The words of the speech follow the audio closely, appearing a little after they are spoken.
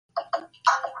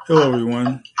Hello,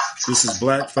 everyone. This is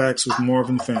Black Facts with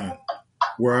Marvin Fant,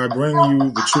 where I bring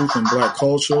you the truth in black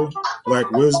culture,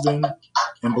 black wisdom,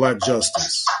 and black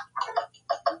justice.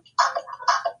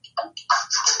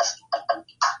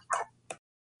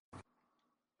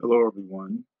 Hello,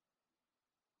 everyone.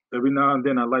 Every now and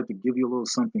then, I like to give you a little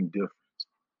something different,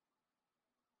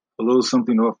 a little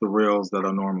something off the rails that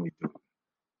I normally do.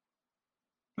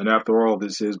 And after all,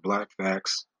 this is Black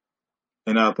Facts,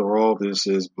 and after all, this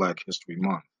is Black History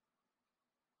Month.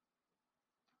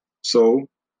 So,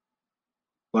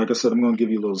 like I said, I'm going to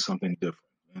give you a little something different.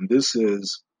 And this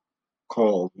is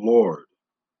called Lord,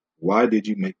 Why Did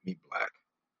You Make Me Black?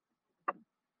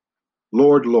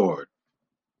 Lord, Lord,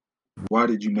 why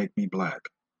did you make me black?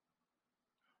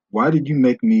 Why did you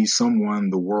make me someone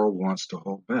the world wants to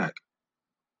hold back?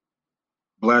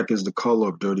 Black is the color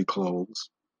of dirty clothes,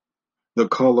 the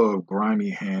color of grimy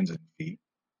hands and feet.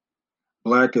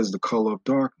 Black is the color of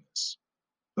darkness,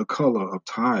 the color of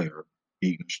tired,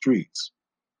 beaten streets.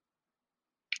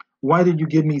 Why did you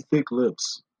give me thick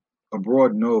lips, a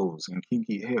broad nose, and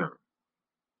kinky hair?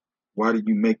 Why did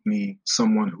you make me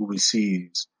someone who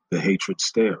receives the hatred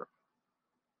stare?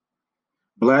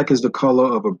 Black is the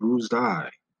color of a bruised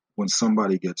eye when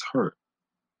somebody gets hurt.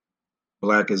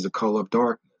 Black is the color of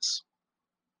darkness.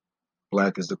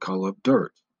 Black is the color of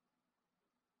dirt.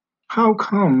 How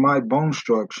come my bone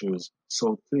structure's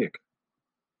so thick?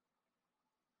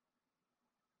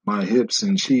 My hips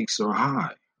and cheeks are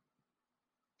high.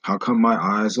 How come my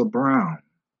eyes are brown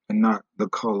and not the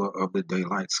color of the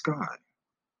daylight sky?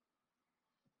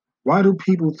 Why do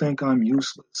people think I'm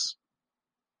useless?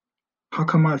 How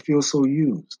come I feel so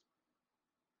used?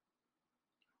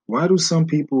 Why do some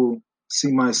people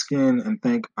see my skin and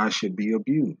think I should be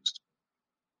abused?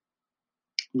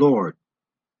 Lord,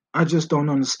 I just don't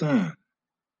understand.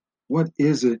 What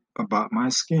is it about my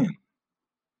skin?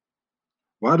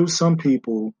 Why do some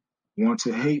people want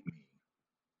to hate me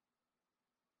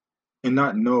and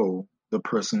not know the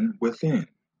person within?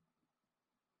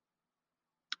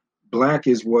 Black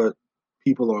is what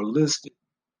people are listed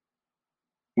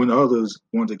when others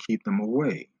want to keep them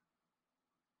away.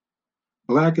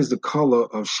 Black is the color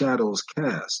of shadows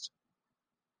cast.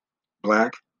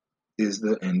 Black is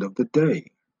the end of the day.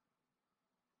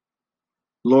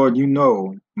 Lord, you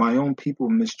know my own people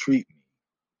mistreat me,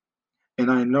 and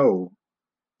I know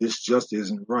this just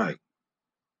isn't right.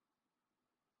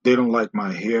 They don't like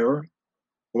my hair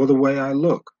or the way I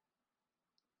look.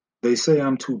 They say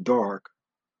I'm too dark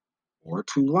or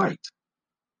too light.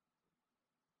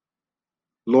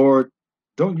 Lord,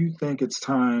 don't you think it's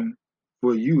time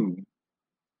for you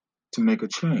to make a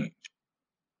change?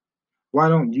 Why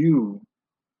don't you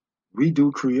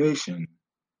redo creation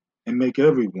and make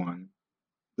everyone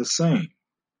the same?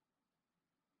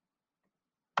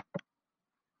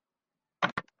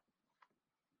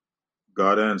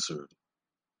 God answered,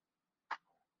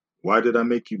 Why did I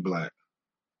make you black?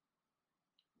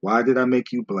 Why did I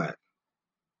make you black?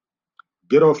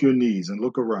 Get off your knees and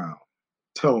look around.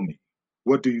 Tell me,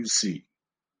 what do you see?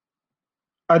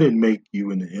 I didn't make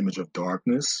you in the image of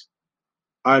darkness.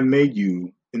 I made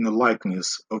you in the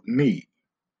likeness of me.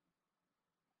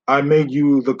 I made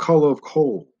you the color of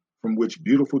coal from which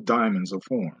beautiful diamonds are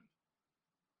formed.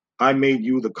 I made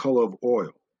you the color of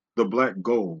oil, the black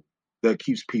gold that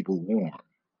keeps people warm.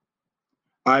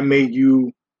 I made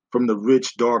you from the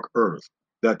rich, dark earth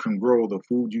that can grow the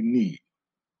food you need.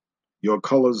 Your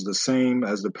color's the same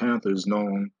as the panther's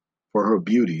known for her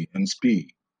beauty and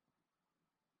speed.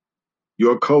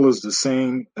 Your color's the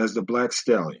same as the black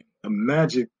stallion.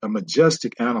 A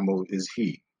majestic animal is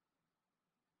he.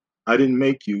 I didn't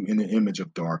make you in the image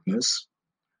of darkness.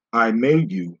 I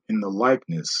made you in the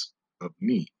likeness of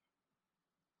me.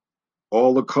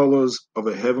 All the colors of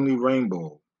a heavenly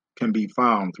rainbow can be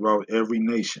found throughout every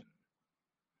nation.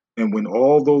 And when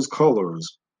all those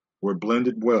colors were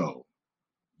blended well,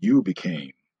 you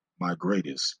became my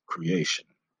greatest creation.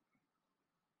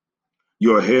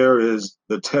 Your hair is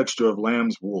the texture of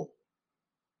lamb's wool.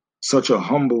 Such a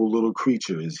humble little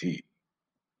creature is he.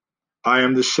 I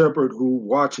am the shepherd who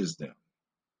watches them.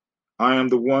 I am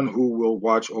the one who will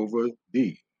watch over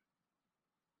thee.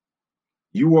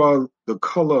 You are the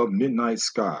color of midnight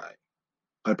sky.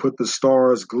 I put the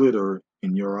stars glitter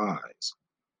in your eyes.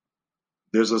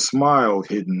 There's a smile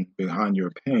hidden behind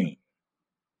your pain.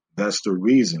 That's the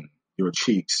reason your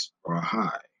cheeks are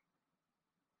high.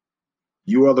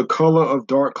 You are the color of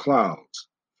dark clouds,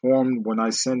 formed when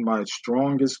I send my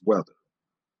strongest weather.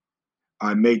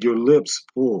 I made your lips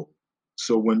full,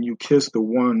 so when you kiss the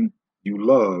one you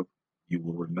love, you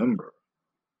will remember.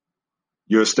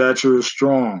 Your stature is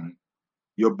strong,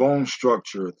 your bone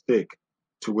structure thick,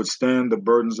 to withstand the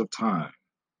burdens of time.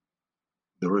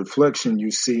 The reflection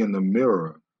you see in the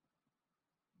mirror,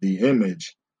 the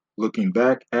image looking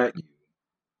back at you,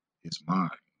 is mine.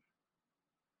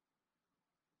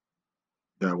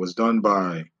 That was done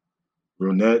by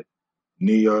RuNett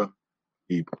Nia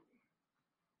Ebo.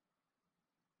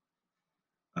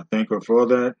 I thank her for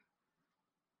that,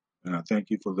 and I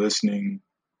thank you for listening.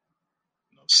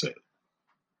 No said.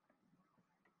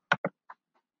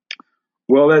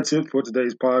 Well, that's it for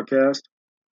today's podcast.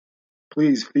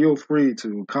 Please feel free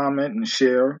to comment and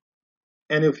share.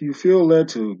 And if you feel led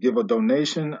to give a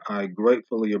donation, I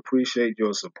gratefully appreciate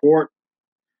your support.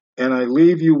 And I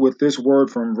leave you with this word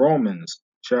from Romans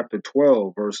chapter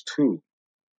 12, verse 2.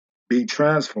 Be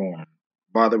transformed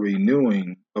by the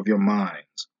renewing of your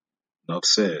minds. Enough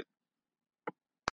said.